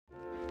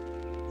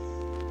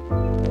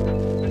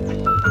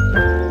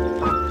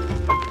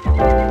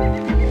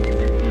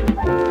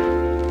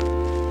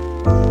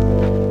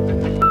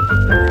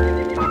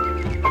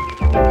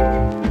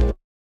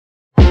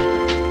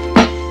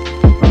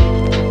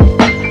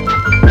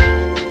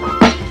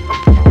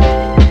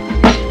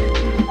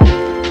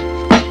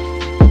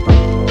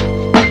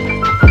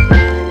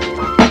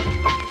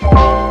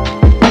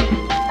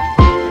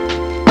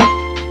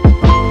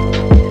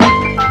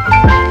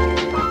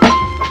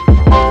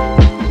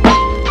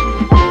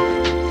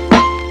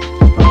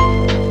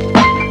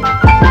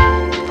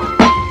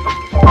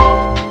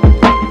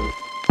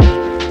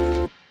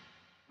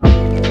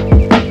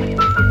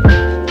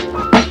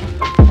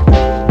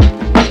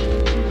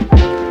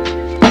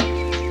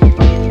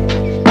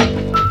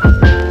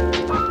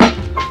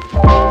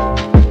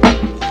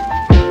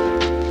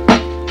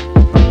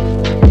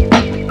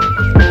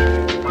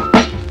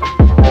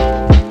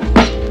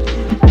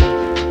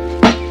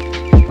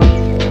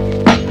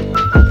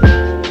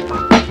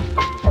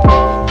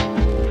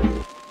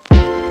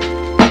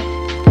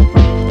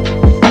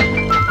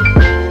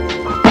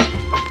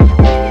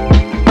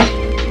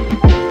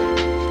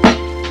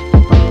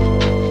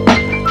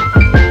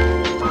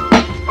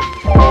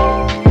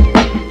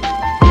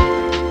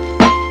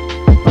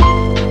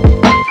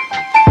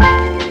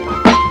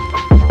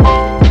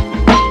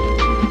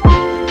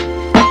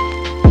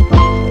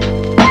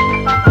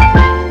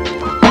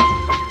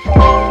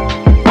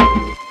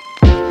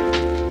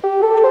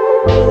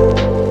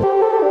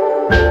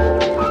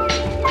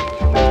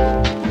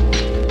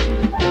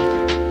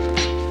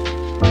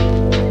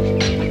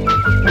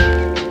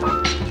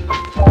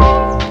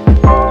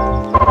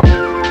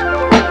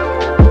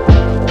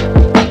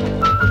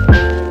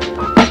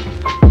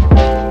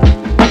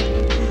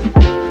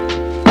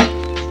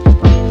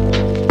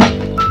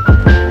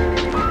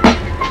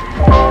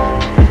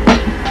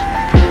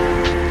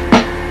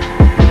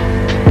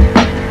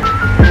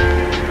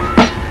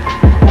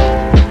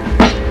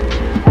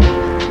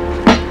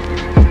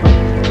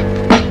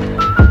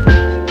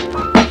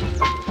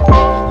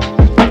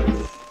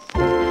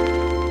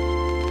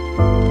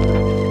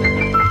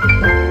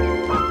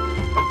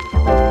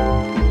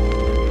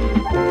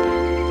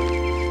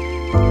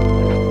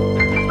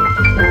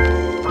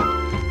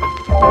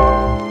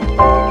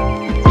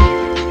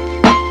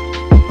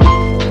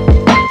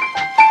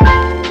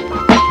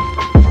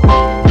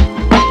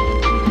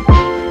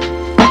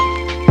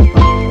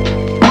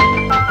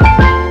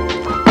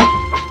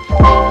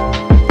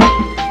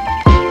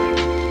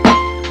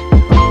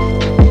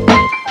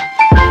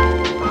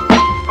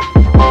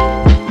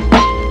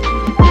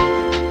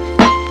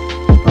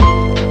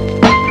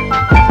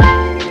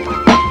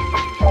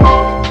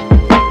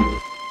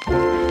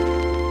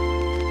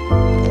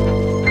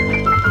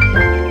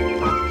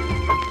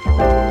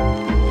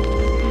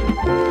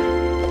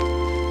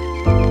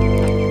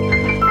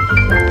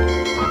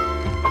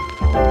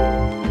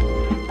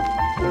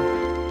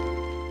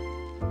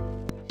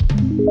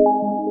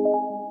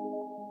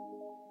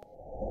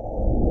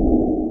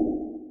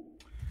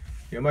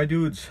my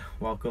dudes,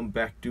 welcome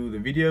back to the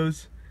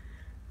videos.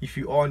 If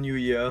you are new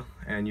here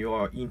and you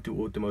are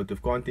into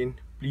automotive content,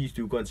 please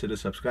do consider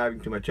subscribing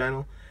to my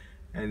channel.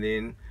 And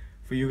then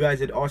for you guys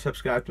that are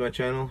subscribed to my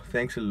channel,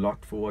 thanks a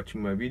lot for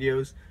watching my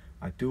videos.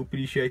 I do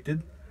appreciate it.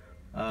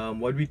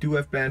 What we do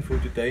have planned for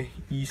today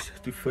is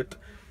to fit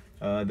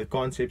the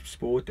Concept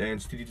Sport and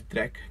Street to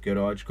Track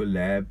Garage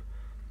Collab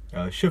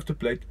shifter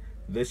plate.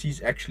 This is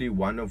actually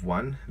one of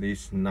one.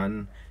 There's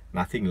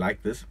nothing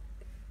like this.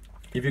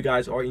 If you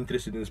guys are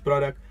interested in this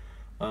product,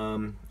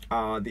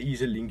 there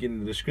is a link in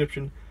the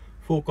description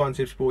for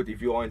Concept Sport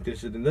if you are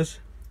interested in this.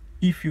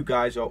 If you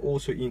guys are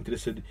also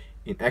interested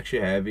in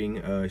actually having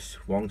a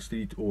Swang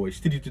Street or a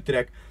Street to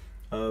Track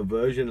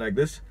version like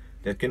this,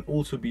 that can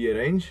also be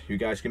arranged. You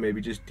guys can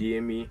maybe just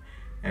DM me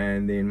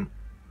and then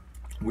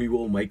we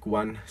will make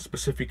one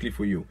specifically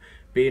for you.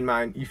 Bear in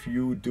mind, if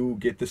you do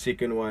get the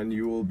second one,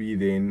 you will be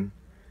then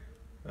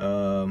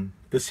the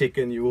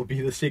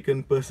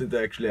second person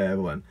to actually have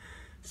one.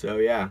 So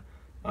yeah,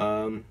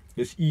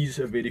 this is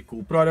a very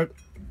cool product.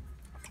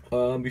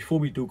 Before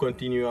we do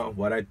continue,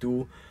 what I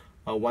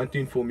want to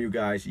inform you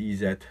guys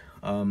is that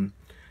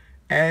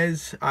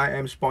as I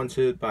am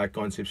sponsored by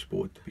Concept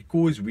Sport,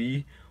 because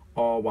we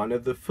are one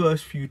of the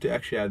first few to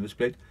actually have this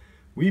plate,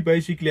 we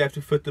basically have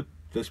to fit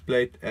this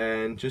plate,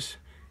 and just,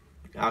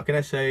 how can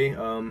I say,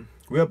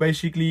 we are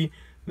basically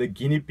the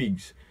guinea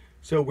pigs.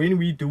 So when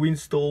we do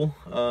install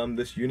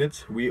this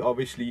unit, we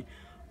obviously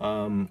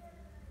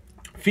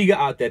figure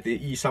out that there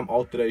is some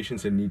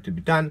alterations that need to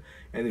be done,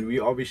 and then we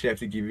obviously have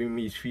to give him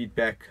his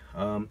feedback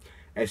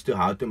as to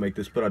how to make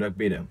this product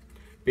better.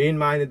 Bear in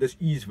mind that this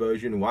is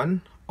version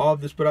 1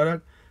 of this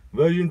product.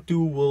 Version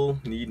 2 will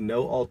need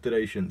no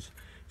alterations.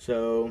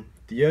 So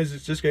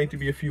here's just going to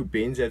be a few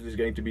bends that is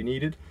going to be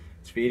needed.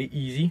 It's very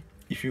easy.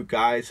 If you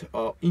guys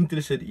are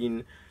interested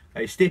in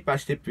a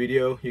step-by-step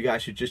video, you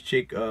guys should just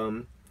check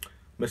Mr.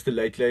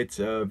 Late's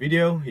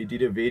video. He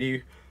did a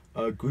very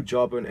good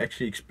job on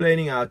actually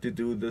explaining how to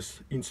do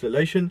this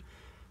installation.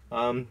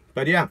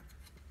 But yeah,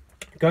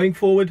 going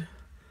forward,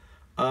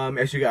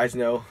 as you guys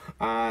know,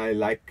 I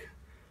like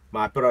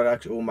my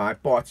products or my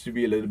parts to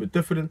be a little bit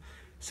different,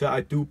 so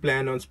I do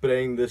plan on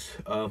spraying this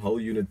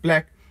whole unit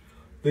black.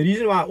 The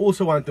reason why I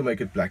also want to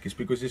make it black is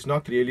because there's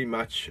not really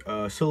much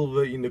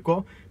silver in the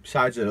car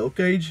besides the roll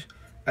cage,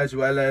 as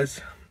well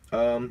as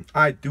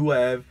I do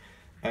have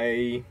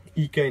a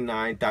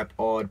EK9 Type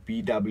R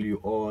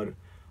BWR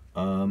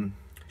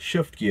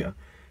shift gear.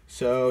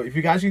 So if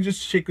you guys can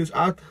just check this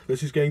out,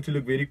 this is going to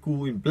look very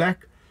cool in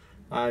black.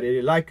 I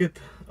really like it.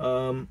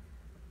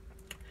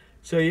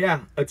 So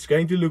yeah, it's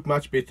going to look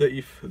much better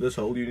if this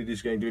whole unit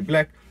is going to be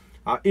black.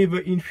 However,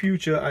 in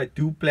future I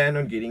do plan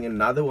on getting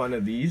another one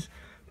of these,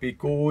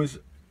 because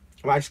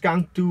my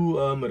Skunk 2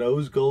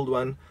 rose gold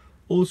one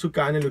also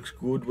kind of looks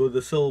good with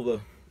the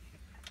silver.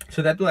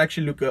 So that will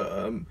actually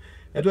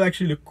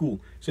look cool.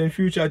 So in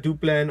future I do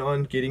plan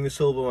on getting the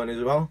silver one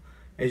as well.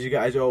 As you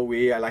guys are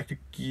aware, I like to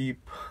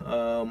keep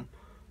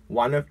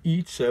one of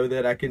each so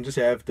that I can just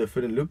have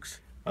different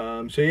looks.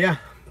 So yeah,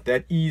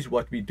 that is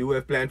what we do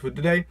have planned for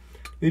today.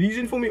 The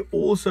reason for me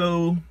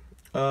also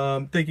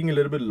taking a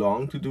little bit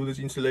long to do this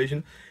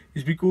installation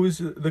is because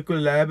the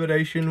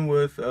collaboration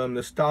with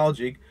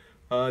THAARIQ,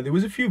 there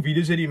was a few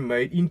videos that he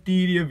made,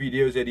 interior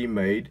videos that he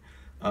made,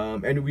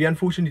 and we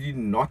unfortunately did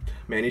not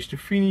manage to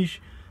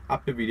finish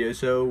up the video.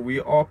 So we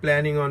are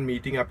planning on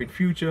meeting up in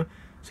future.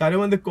 So I don't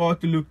want the car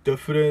to look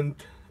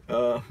different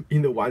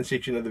in the one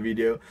section of the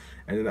video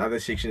and then the other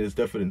section is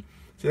different.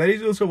 So that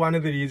is also one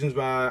of the reasons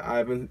why I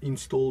haven't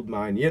installed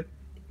mine yet.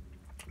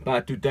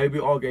 But today we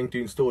are going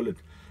to install it.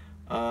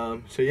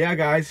 So yeah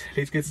guys,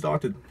 let's get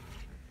started.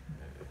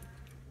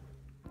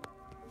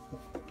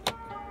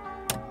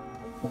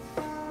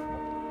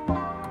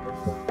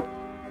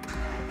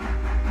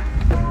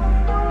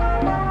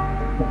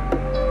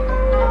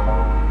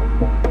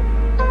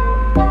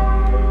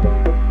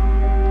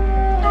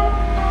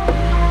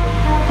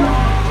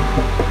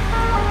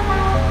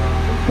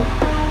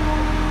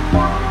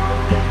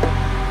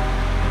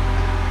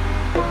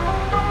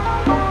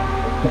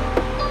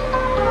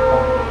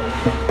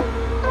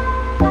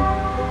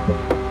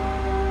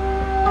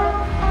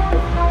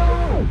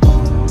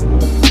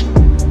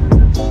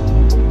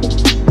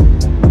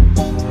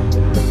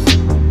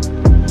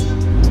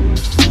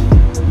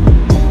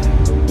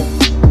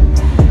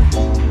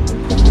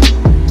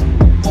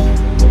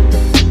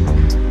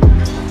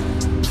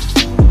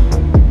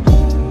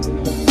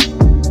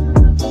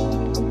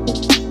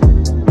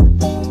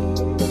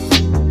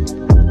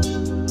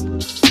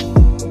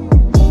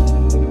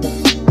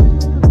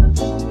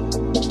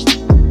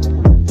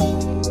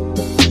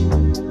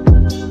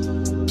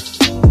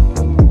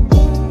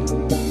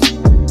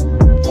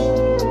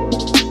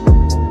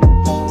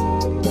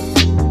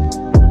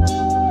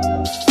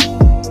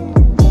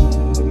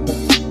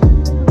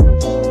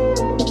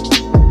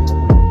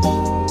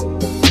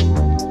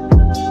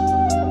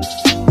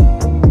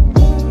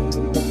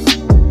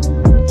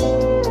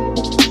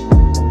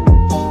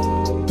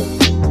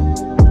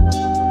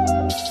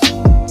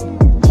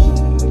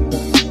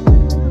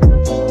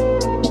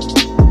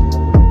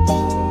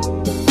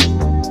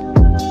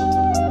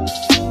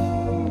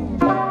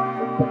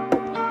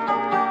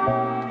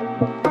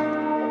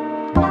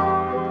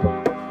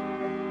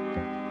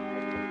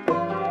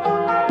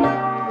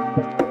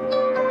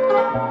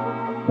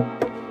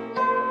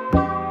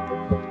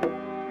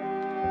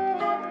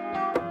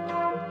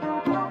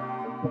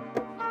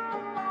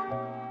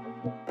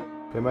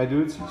 my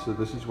dudes, so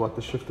this is what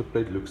the shifter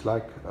plate looks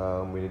like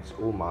when it's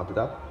all mounted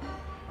up.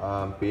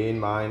 Bear in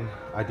mind,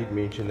 I did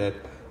mention that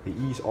there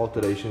is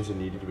alterations that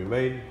needed to be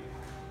made.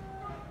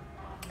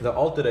 The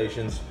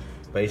alterations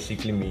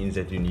basically means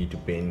that you need to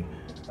bend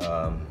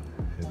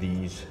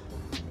these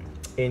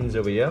ends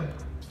over here.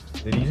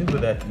 The reason for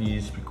that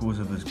is because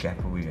of this gap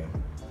over here.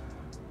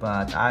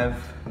 But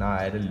I've now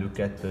had a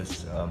look at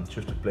this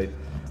shifter plate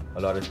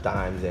a lot of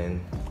times, and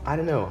I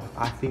don't know,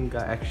 I think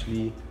I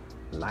actually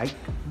like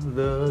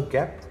the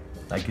gap.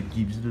 Like, it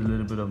gives it a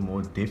little bit of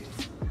more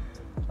depth.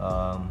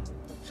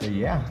 So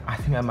yeah, I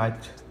think I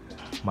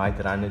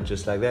might run it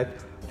just like that.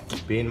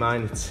 Bear in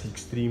mind, it's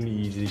extremely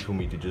easy for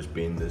me to just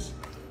bend this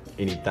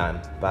anytime,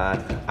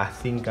 but I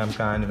think I'm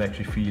kind of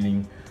actually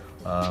feeling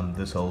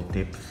this whole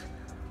depth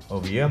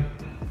over here.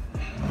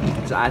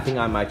 So I think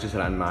I might just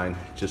run mine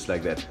just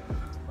like that.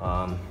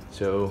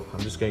 So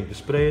I'm just going to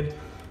spray it,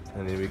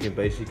 and then we can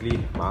basically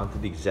mount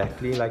it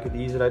exactly like it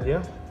is right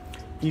here.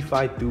 If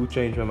I do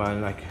change my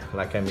mind,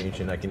 like I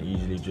mentioned, I can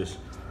easily just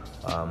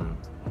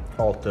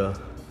alter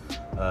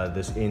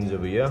this ends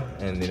over here,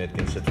 and then it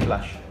can sit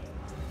flush.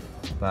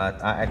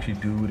 But I actually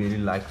do really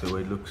like the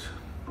way it looks.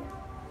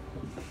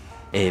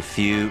 A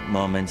few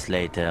moments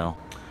later.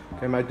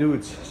 Okay, my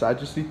dudes, so I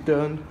just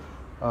returned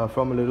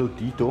from a little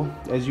detour.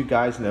 As you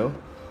guys know,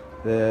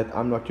 that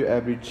I'm not your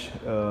average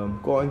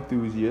car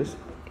enthusiast,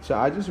 so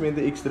I just went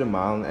the extra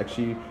mile and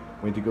actually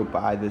went to go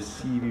buy the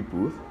CV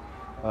booth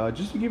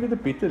just to give it a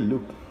better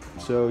look.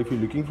 So if you're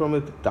looking from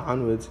it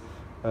downwards,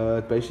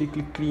 it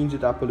basically cleans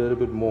it up a little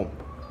bit more.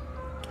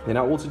 Then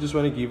I also just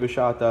want to give a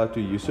shout out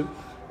to Yusuf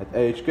at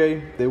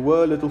AHK. They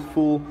were a little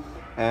full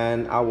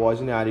and I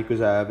was in a hurry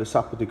because I have a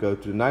supper to go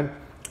to tonight.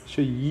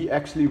 So he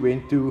actually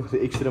went to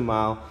the extra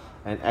mile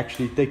and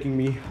actually taking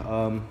me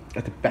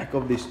at the back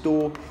of the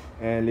store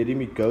and letting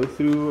me go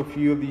through a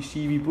few of these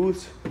CV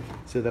booths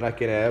so that I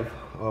can have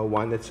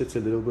one that sits a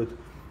little bit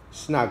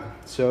snug.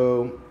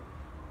 So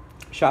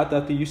shout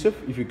out to Yusuf.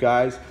 If you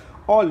guys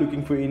are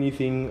looking for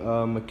anything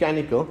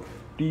mechanical,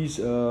 please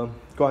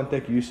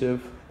contact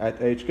Yusuf at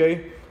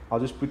HK. I'll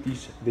just put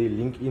their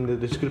link in the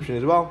description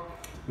as well.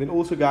 Then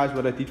also, guys,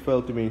 what I did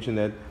fail to mention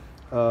that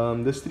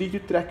the Street to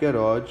Track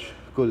Garage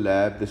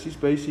collab, this is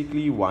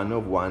basically one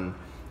of one.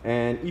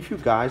 And if you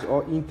guys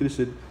are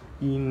interested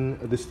in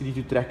the Street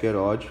to Track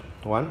Garage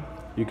one,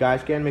 you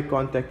guys can make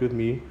contact with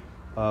me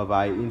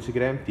via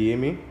Instagram, DM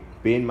me.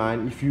 Bear in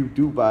mind, if you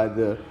do buy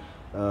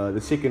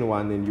the second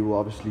one, then you will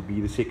obviously be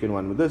the second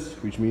one with this,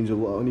 which means it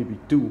will only be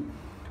two.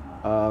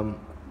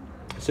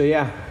 So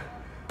yeah,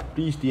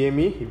 please DM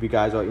me if you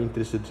guys are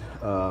interested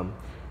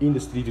in the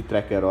Street to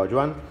Track Garage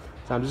one.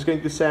 So I'm just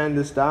going to sand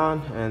this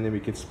down and then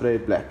we can spray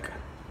it black.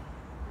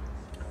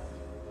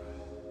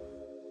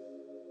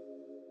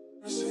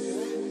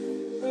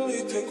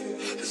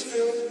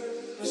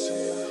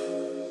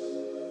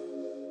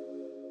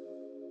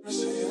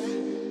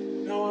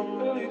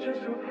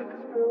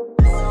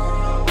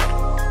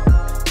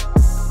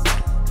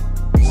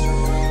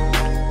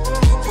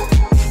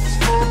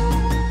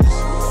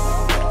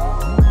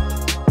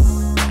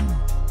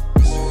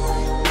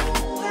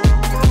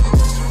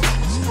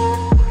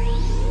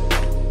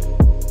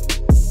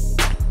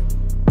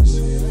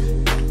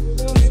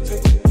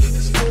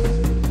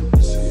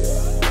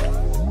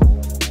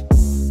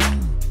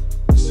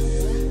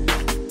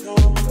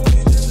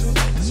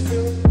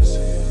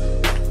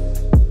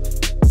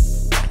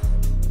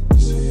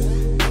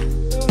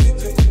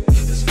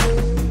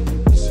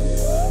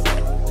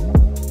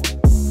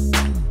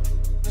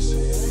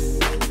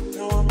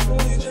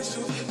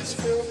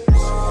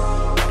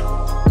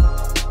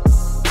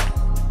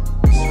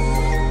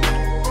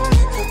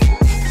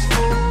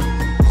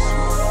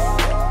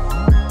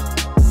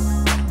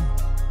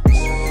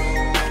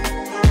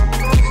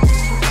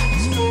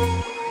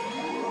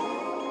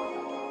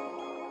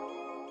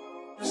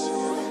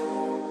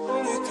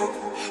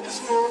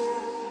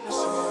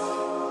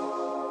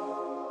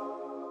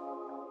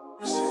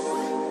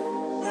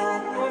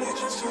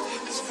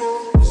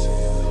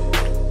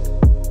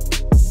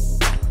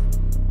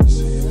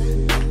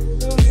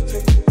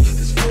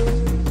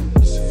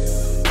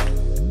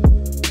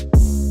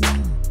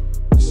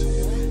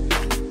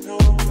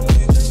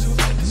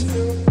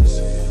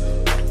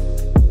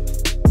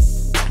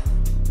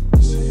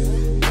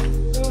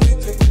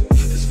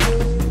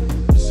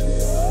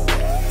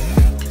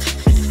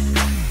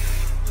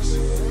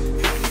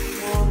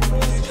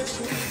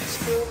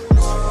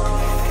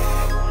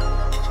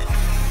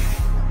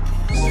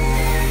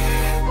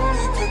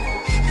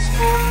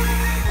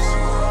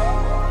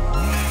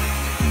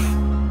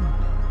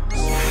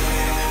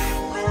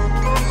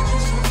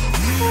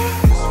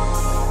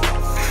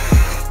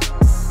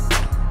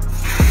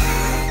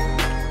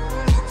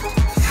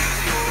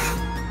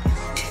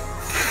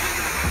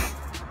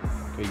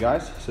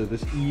 Guys, so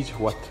this is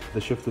what the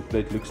shifter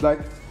plate looks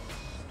like.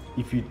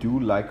 If you do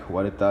like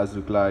what it does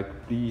look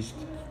like, please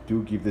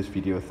do give this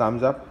video a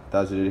thumbs up. It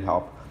does really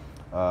help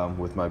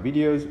with my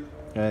videos.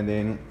 And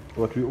then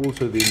what we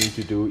also then need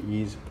to do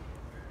is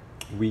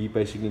we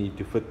basically need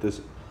to fit this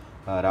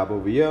rubber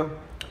over here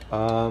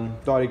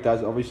THAARIQ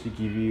does obviously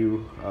give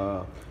you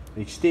an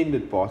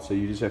extended part, so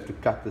you just have to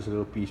cut this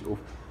little piece off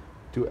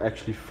to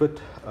actually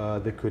fit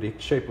the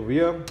correct shape over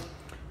here.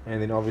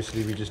 And then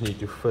obviously we just need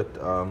to fit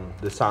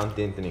the sound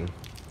deadening.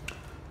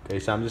 Okay,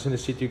 so I'm just going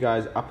to set you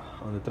guys up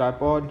on the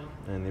tripod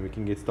and then we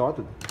can get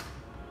started.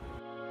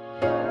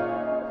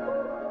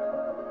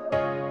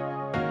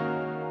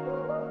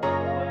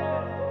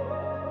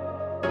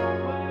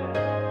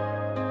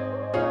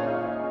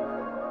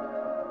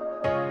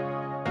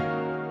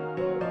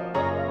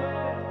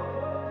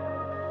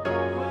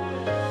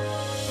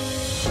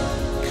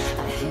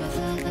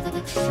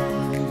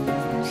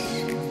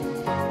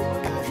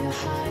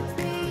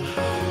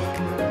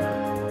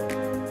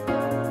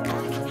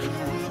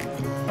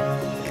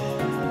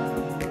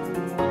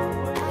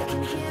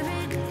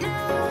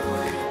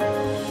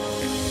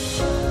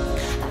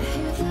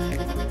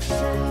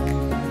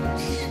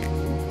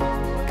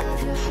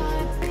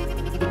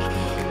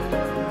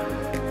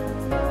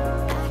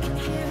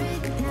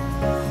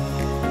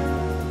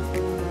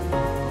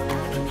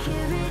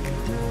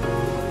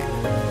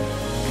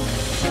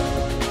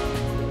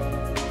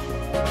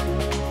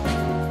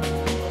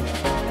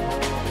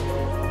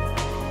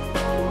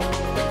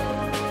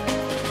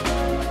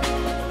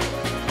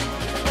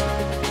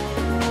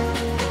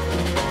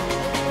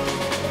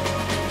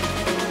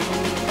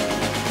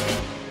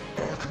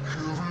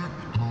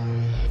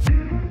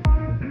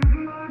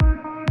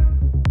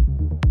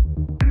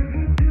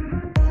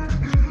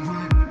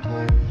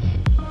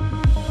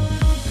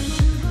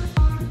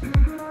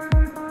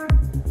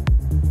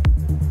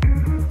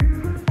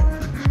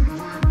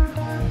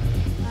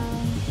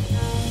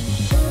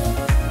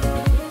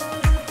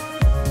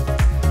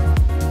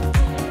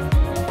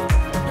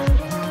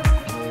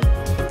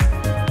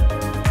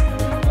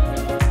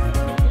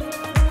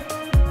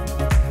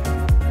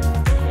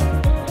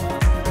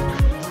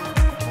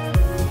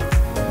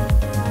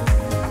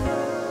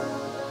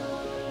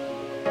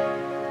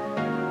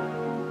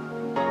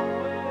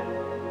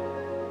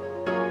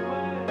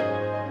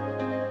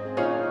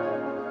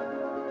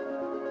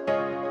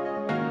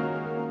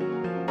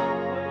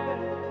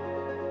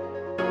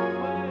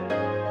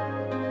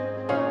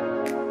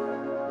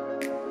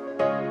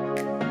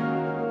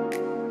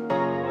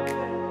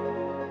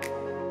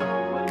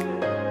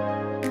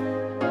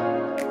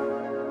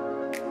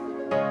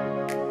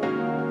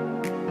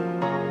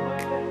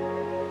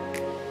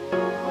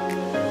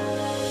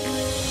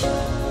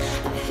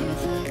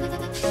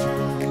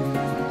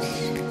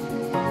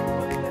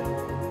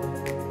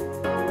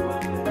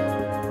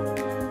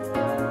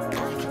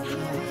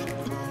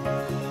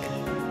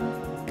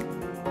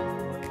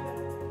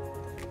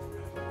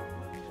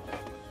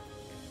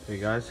 Hey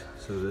guys,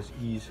 so this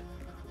is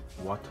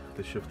what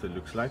the shifter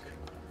looks like.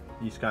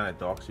 It's kind of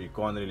dark so you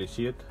can't really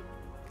see it.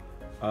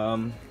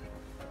 I'm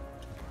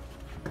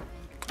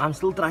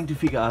still trying to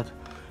figure out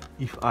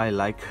if I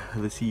like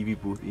the CV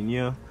booth in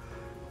here.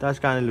 It does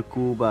kind of look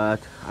cool,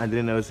 but I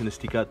didn't know it's gonna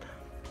stick out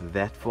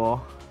that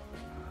far.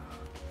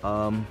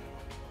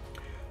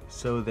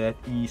 So that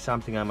is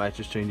something I might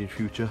just change in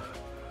future,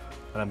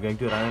 but I'm going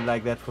to run it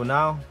like that for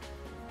now.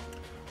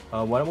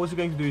 What I'm also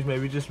going to do is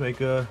maybe just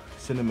make a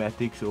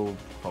cinematics or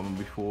from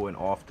before and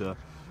after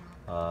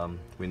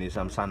when there's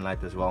some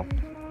sunlight as well.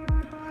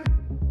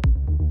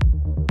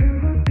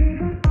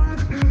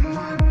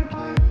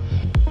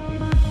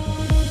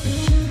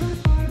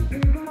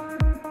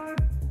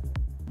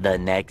 The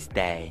next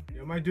day.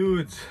 Yo my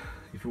dudes,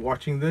 if you're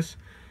watching this,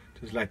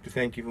 just like to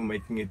thank you for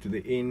making it to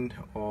the end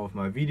of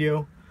my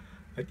video.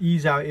 It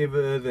is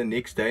however the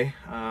next day.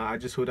 I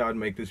just thought I would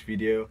make this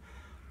video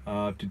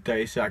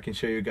today so I can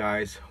show you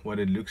guys what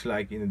it looks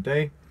like in a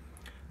day.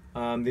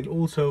 Then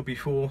also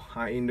before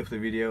I end of the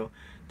video,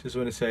 just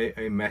want to say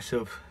a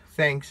massive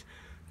thanks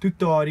to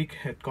THAARIQ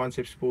at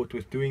Concept Sport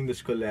with doing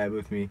this collab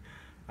with me.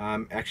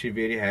 I'm actually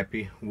very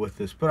happy with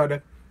this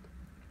product.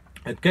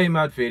 It came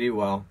out very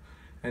well.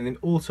 And then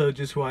also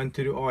just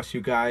wanted to ask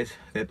you guys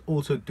that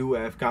also do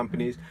have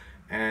companies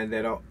and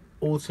that are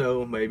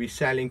also maybe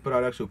selling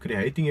products or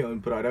creating your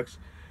own products.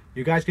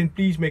 You guys can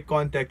please make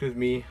contact with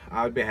me.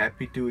 I'll be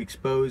happy to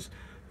expose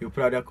your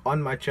product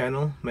on my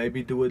channel,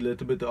 maybe do a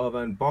little bit of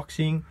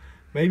unboxing,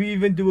 maybe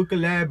even do a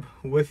collab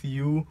with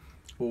you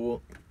or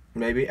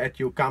maybe at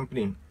your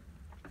company,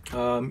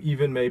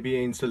 even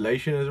maybe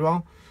installation as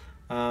well.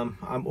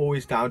 I'm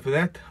always down for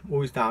that. I'm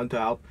always down to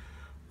help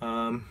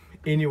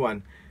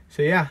anyone.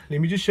 So yeah, let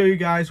me just show you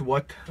guys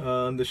what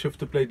the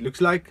shifter plate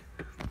looks like.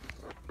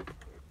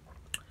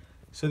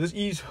 So this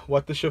is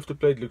what the shifter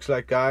plate looks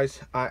like,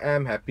 guys. I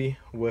am happy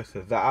with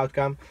the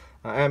outcome.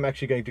 I am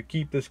actually going to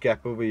keep this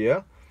gap over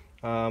here.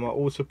 I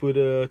also put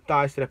a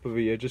tie strap over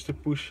here just to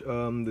push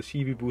the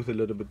CV booth a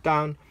little bit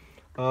down.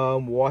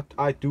 What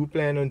I do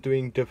plan on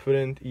doing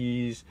different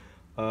is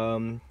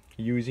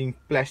using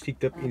plastic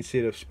tip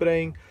instead of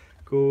spraying,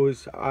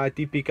 because I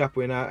did pick up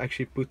when I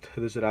actually put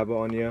this rubber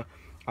on here,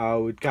 I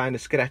would kind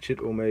of scratch it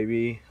or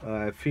maybe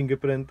a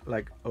fingerprint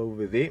like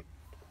over there.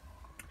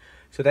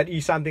 So that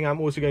is something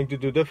I'm also going to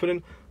do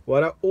different.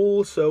 What I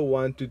also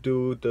want to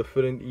do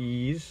different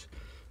is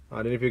I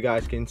don't know if you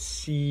guys can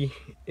see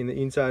in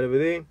the inside over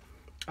there.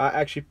 I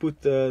actually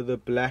put the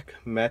black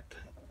matte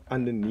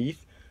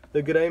underneath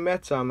the grey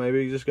matte, so I'm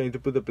maybe just going to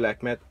put the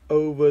black matte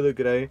over the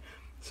grey,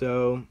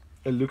 so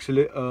it looks a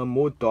little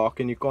more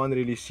dark and you can't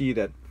really see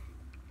that.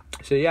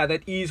 So yeah,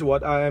 that is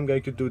what I am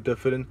going to do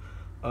different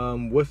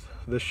with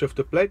the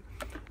shifter plate.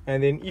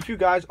 And then if you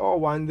guys are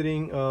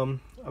wondering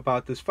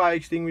about this fire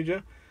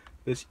extinguisher,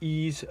 this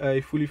is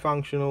a fully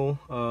functional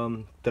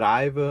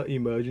driver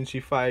emergency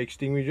fire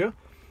extinguisher.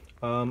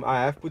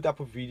 I have put up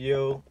a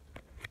video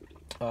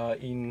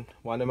in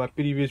one of my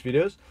previous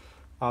videos.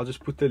 I'll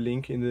just put the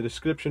link in the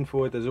description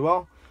for it as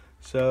well.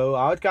 So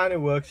how it kind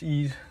of works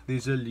is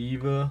there's a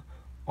lever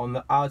on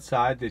the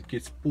outside that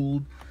gets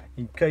pulled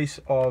in case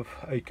of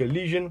a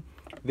collision.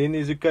 Then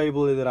there's a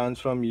cable that runs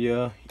from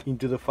here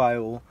into the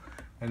firewall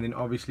and then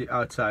obviously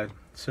outside.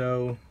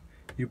 So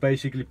you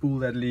basically pull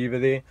that lever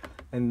there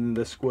and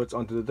the squirts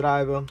onto the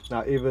driver.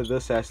 However,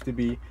 this has to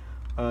be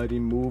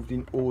removed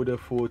in order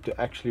for it to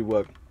actually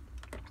work.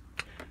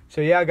 So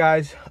yeah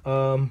guys,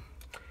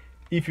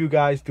 if you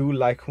guys do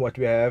like what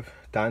we have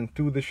done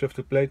to the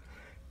shifter plate,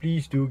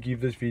 please do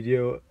give this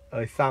video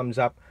a thumbs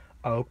up.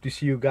 I hope to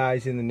see you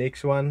guys in the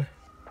next one.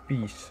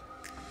 Peace.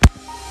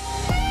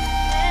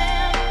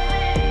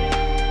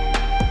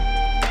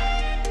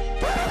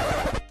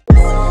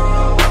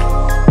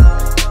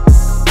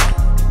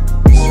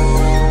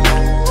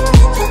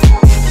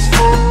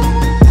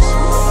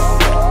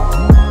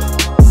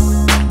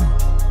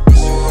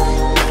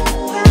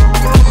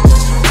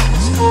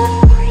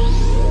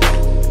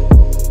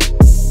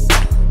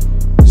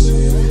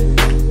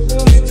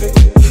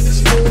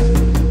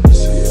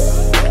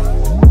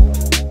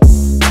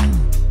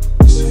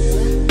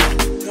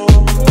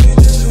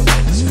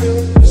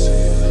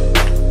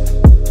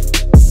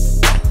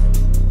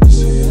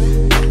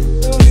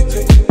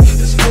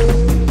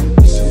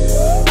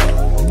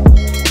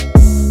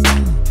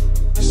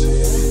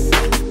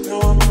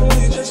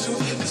 Just to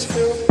get this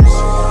feel.